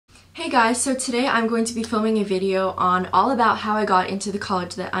Hey guys, so today I'm going to be filming a video on all about how I got into the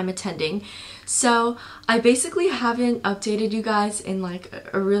college that I'm attending. So I basically haven't updated you guys in like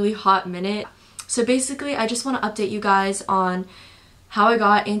a really hot minute. So basically I just want to update you guys on how I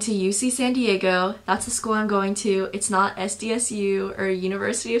got into UC San Diego. That's the school I'm going to. It's not SDSU or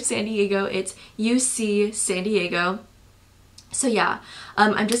University of San Diego, it's UC San Diego. So yeah,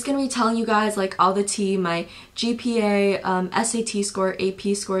 I'm just going to be telling you guys like all the tea, my GPA, SAT score,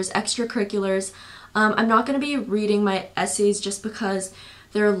 AP scores, extracurriculars. I'm not going to be reading my essays just because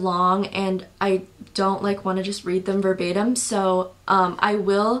they're long and I don't like want to just read them verbatim. So I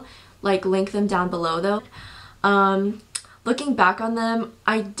will like link them down below though. Looking back on them,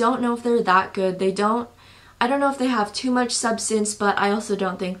 I don't know if they're that good. I don't know if they have too much substance, but I also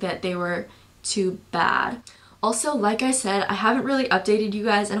don't think that they were too bad. Also, like I said, I haven't really updated you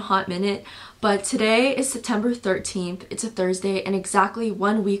guys in a hot minute, but today is September 13th. It's a Thursday, and exactly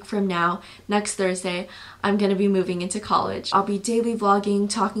 1 week from now, next Thursday, I'm going to be moving into college. I'll be daily vlogging,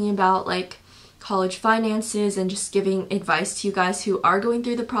 talking about like college finances and just giving advice to you guys who are going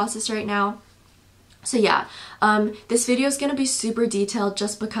through the process right now. So yeah, this video is going to be super detailed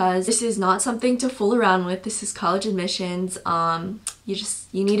just because this is not something to fool around with. This is college admissions.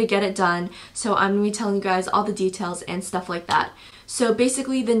 You need to get it done. So I'm going to be telling you guys all the details and stuff like that. So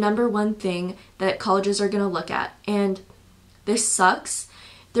basically the number one thing that colleges are going to look at, and this sucks,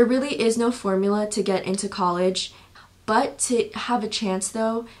 there really is no formula to get into college. But to have a chance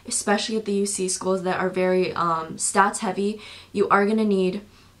though, especially at the UC schools that are very stats heavy, you are going to need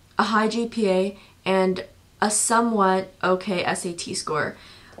a high GPA and a somewhat okay SAT score.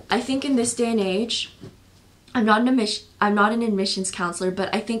 I think in this day and age, I'm not an admissions counselor,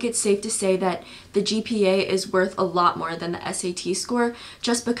 but I think it's safe to say that the GPA is worth a lot more than the SAT score,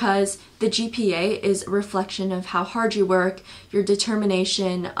 just because the GPA is a reflection of how hard you work, your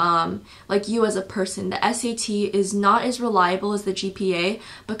determination, like you as a person. The SAT is not as reliable as the GPA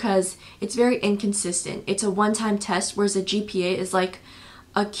because it's very inconsistent. It's a one-time test, whereas a GPA is like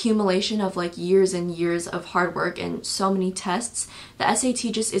accumulation of like years and years of hard work and so many tests. The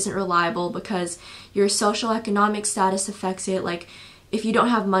SAT just isn't reliable because your social economic status affects it. Like if you don't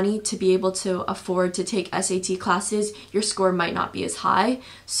have money to be able to afford to take SAT classes, your score might not be as high.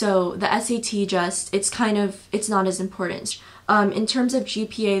 So the SAT it's not as important. In terms of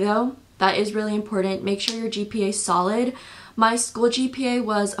GPA though, that is really important. Make sure your GPA is solid. My school GPA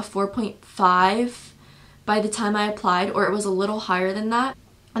was a 4.5 by the time I applied, or it was a little higher than that.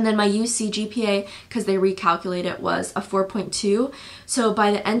 And then my UC GPA, because they recalculate it, was a 4.2. So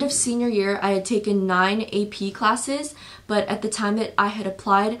by the end of senior year, I had taken 9 AP classes, but at the time that I had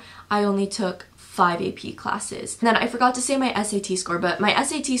applied, I only took 5 AP classes. And then I forgot to say my SAT score, but my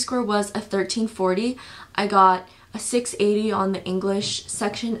SAT score was a 1340. I got a 680 on the English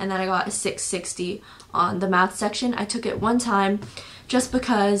section, and then I got a 660 on the math section. I took it one time just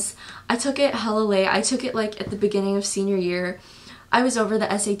because I took it hella late. I took it like at the beginning of senior year. I was over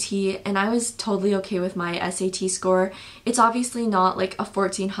the SAT and I was totally okay with my SAT score. It's obviously not like a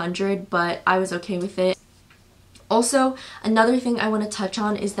 1400, but I was okay with it. Also, another thing I want to touch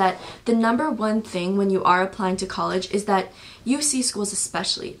on is that the number one thing when you are applying to college is that UC schools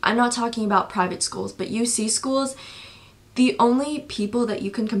especially, I'm not talking about private schools, but UC schools, the only people that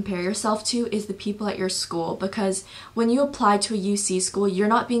you can compare yourself to is the people at your school, because when you apply to a UC school, you're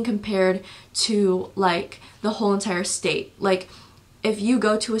not being compared to like the whole entire state. Like if you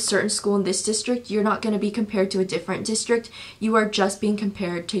go to a certain school in this district, you're not going to be compared to a different district. You are just being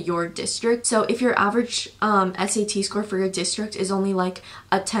compared to your district. So if your average SAT score for your district is only like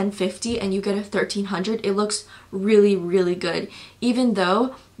a 1050 and you get a 1300, it looks really, really good. Even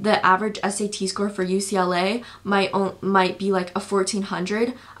though the average SAT score for UCLA might be like a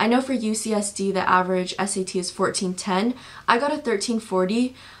 1400. I know for UCSD the average SAT is 1410. I got a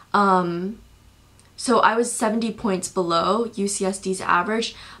 1340. So I was 70 points below UCSD's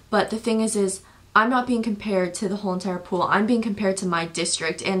average, but the thing is I'm not being compared to the whole entire pool. I'm being compared to my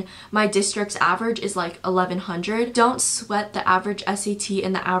district, and my district's average is like 1100. Don't sweat the average SAT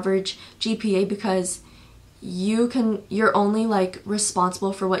and the average GPA because you're only like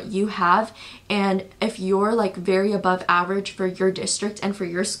responsible for what you have, and if you're like very above average for your district and for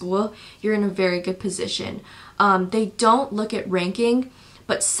your school, you're in a very good position. They don't look at ranking,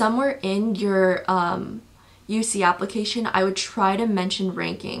 but somewhere in your UC application, I would try to mention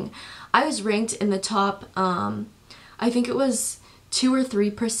ranking. I was ranked in the top, I think it was 2 or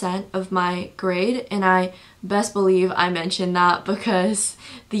 3% of my grade, and I best believe I mentioned that because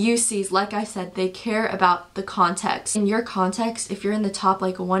the UCs, like I said, they care about the context. In your context, if you're in the top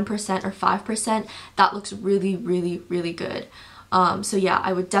like 1% or 5%, that looks really, really, really good. So yeah,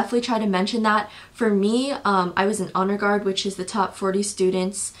 I would definitely try to mention that. For me, I was in honor guard, which is the top 40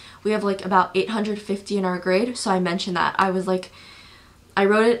 students. We have like about 850 in our grade, so I mentioned that. I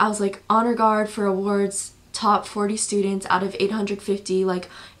wrote it, I was like, honor guard for awards, top 40 students out of 850, like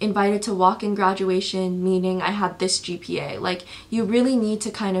invited to walk-in graduation, meaning I had this GPA. Like, you really need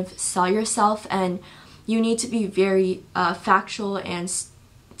to kind of sell yourself, and you need to be very factual and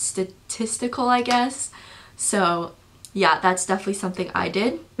statistical, I guess. So yeah, that's definitely something I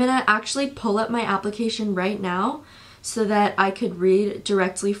did. I'm gonna actually pull up my application right now so that I could read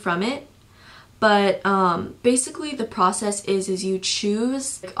directly from it. But basically the process is you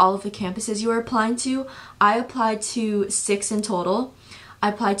choose like all of the campuses you are applying to. I applied to 6 in total. I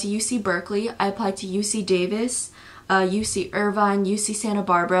applied to UC Berkeley, I applied to UC Davis, UC Irvine, UC Santa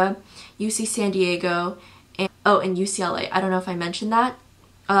Barbara, UC San Diego, and UCLA. I don't know if I mentioned that.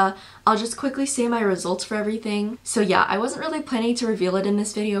 I'll just quickly say my results for everything. So yeah, I wasn't really planning to reveal it in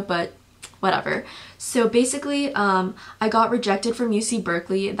this video, but whatever. So basically, I got rejected from UC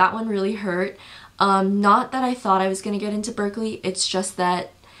Berkeley. That one really hurt. Not that I thought I was gonna get into Berkeley, it's just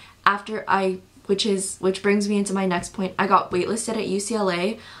that after which brings me into my next point, I got waitlisted at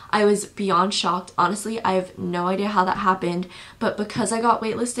UCLA. I was beyond shocked. Honestly, I have no idea how that happened, but because I got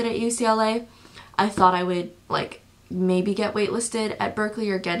waitlisted at UCLA, I thought I would like maybe get waitlisted at Berkeley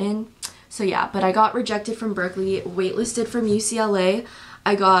or get in. So yeah, but I got rejected from Berkeley, waitlisted from UCLA.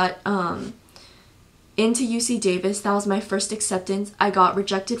 I got into UC Davis. That was my first acceptance. I got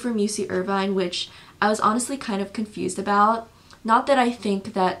rejected from UC Irvine, which I was honestly kind of confused about. Not that I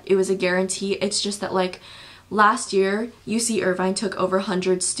think that it was a guarantee, it's just that like last year UC Irvine took over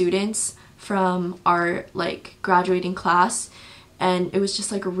 100 students from our like graduating class, and it was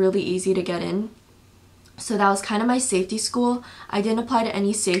just like really easy to get in. So that was kind of my safety school. I didn't apply to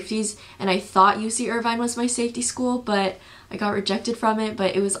any safeties, and I thought UC Irvine was my safety school, but I got rejected from it.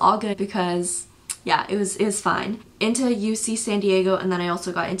 But it was all good because yeah, it was fine. Into UC San Diego, and then I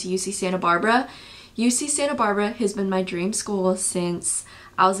also got into UC Santa Barbara. UC Santa Barbara has been my dream school since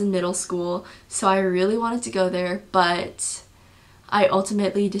I was in middle school, so I really wanted to go there, but I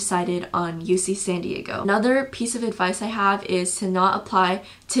ultimately decided on UC San Diego. Another piece of advice I have is to not apply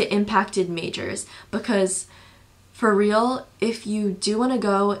to impacted majors, because for real, if you do want to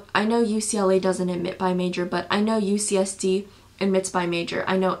go, I know UCLA doesn't admit by major, but I know UCSD admits by major.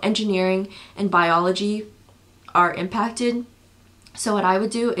 I know engineering and biology are impacted. So what I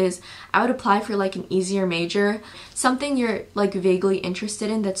would do is I would apply for like an easier major, something you're like vaguely interested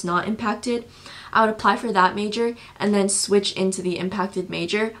in that's not impacted. I would apply for that major and then switch into the impacted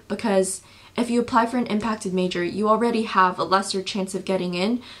major, because if you apply for an impacted major, you already have a lesser chance of getting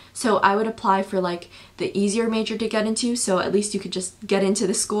in. So I would apply for like the easier major to get into, so at least you could just get into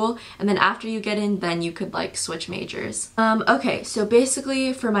the school, and then after you get in, then you could like switch majors. Okay, so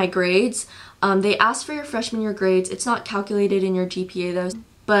basically for my grades, they asked for your freshman year grades. It's not calculated in your GPA though,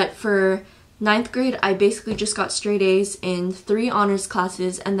 but for 9th grade, I basically just got straight A's in 3 honors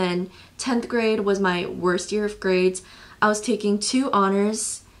classes, and then 10th grade was my worst year of grades. I was taking 2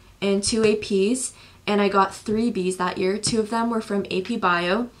 honors and 2 APs, and I got 3 B's that year. 2 of them were from AP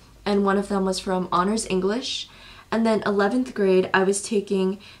Bio, and 1 of them was from Honors English. And then 11th grade, I was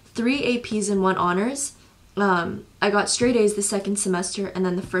taking 3 APs and 1 honors. I got straight A's the 2nd semester, and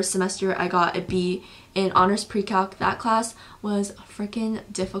then the 1st semester I got a B in Honors Pre-Calc. That class was freaking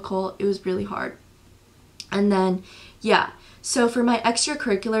difficult. It was really hard. And then, yeah. So for my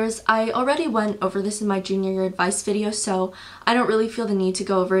extracurriculars, I already went over this in my junior year advice video, so I don't really feel the need to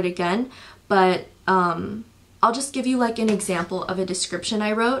go over it again, but I'll just give you like an example of a description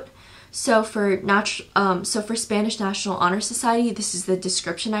I wrote. So for Spanish National Honor Society, this is the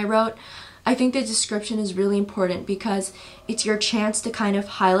description I wrote. I think the description is really important because it's your chance to kind of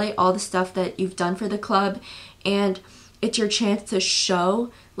highlight all the stuff that you've done for the club, and it's your chance to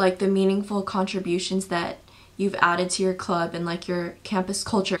show like the meaningful contributions that you've added to your club and like your campus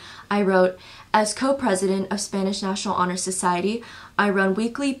culture. I wrote, as co-president of Spanish National Honor Society, I run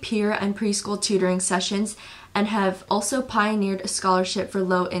weekly peer and preschool tutoring sessions and have also pioneered a scholarship for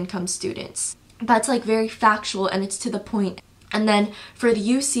low-income students. That's like very factual and it's to the point. And then for the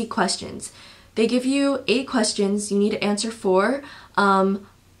UC questions, they give you 8 questions, you need to answer 4.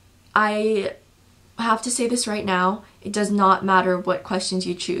 I have to say this right now, it does not matter what questions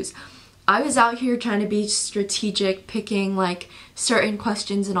you choose. I was out here trying to be strategic, picking like certain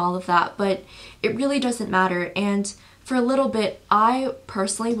questions and all of that, but it really doesn't matter. And for a little bit, I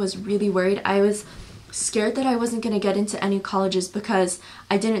personally was really worried. I was scared that I wasn't going to get into any colleges because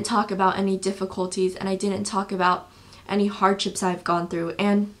I didn't talk about any difficulties and I didn't talk about any hardships I've gone through.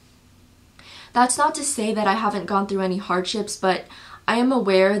 And That's not to say that I haven't gone through any hardships, but I am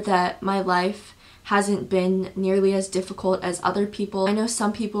aware that my life hasn't been nearly as difficult as other people. I know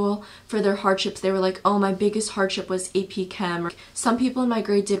some people, for their hardships, they were like, oh, my biggest hardship was AP Chem. Or some people in my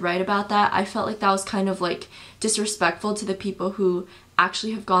grade did write about that. I felt like that was kind of like disrespectful to the people who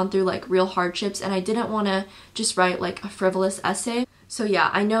actually have gone through like real hardships, and I didn't want to just write like a frivolous essay. So yeah,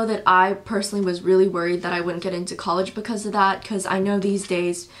 I know that I personally was really worried that I wouldn't get into college because of that, because I know these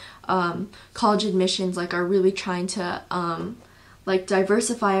days college admissions like are really trying to like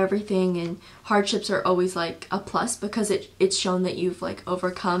diversify everything, and hardships are always like a plus because it's shown that you've like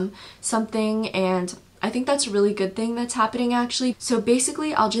overcome something, and I think that's a really good thing that's happening actually. So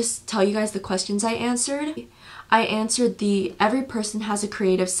basically I'll just tell you guys the questions I answered. I answered the every person has a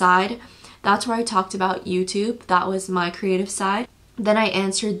creative side. That's where I talked about YouTube. That was my creative side. Then I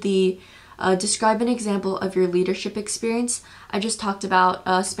answered the describe an example of your leadership experience. I just talked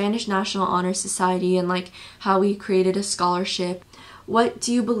about Spanish National Honor Society and like how we created a scholarship. What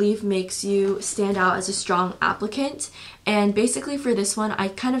do you believe makes you stand out as a strong applicant? And basically for this one, I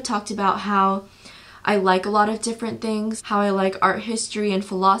kind of talked about how I like a lot of different things, how I like art history and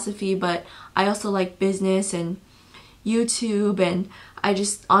philosophy, but I also like business and YouTube, and I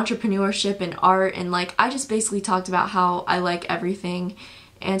just entrepreneurship and art, and like I just basically talked about how I like everything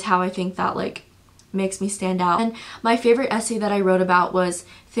and how I think that like makes me stand out. And my favorite essay that I wrote about was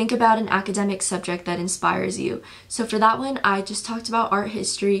think about an academic subject that inspires you. So for that one, I just talked about art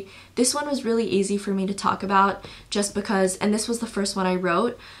history. This one was really easy for me to talk about just because, and this was the first one I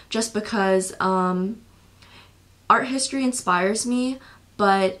wrote, just because art history inspires me,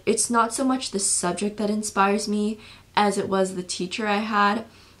 but it's not so much the subject that inspires me as it was the teacher I had.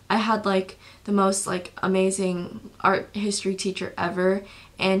 I had like the most like amazing art history teacher ever,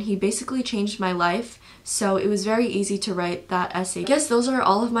 and he basically changed my life, so it was very easy to write that essay. I guess those are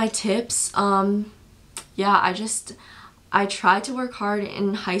all of my tips. Yeah, I tried to work hard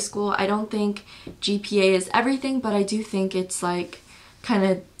in high school. I don't think GPA is everything, but I do think it's like kind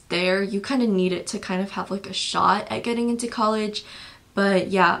of there. You kind of need it to kind of have like a shot at getting into college. But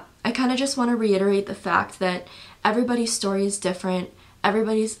yeah, I kind of just want to reiterate the fact that everybody's story is different,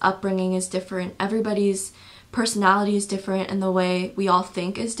 everybody's upbringing is different, everybody's personality is different, and the way we all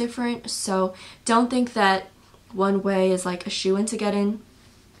think is different. So don't think that one way is like a shoo-in to get in.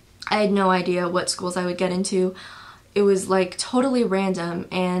 I had no idea what schools I would get into. It was like totally random,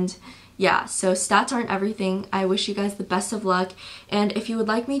 and yeah, so stats aren't everything. I wish you guys the best of luck, and if you would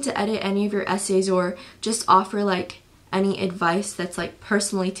like me to edit any of your essays or just offer like any advice that's like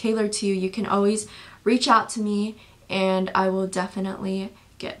personally tailored to you, you can always reach out to me and I will definitely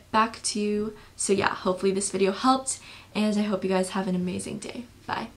get back to you. So yeah, hopefully this video helped, and I hope you guys have an amazing day. Bye.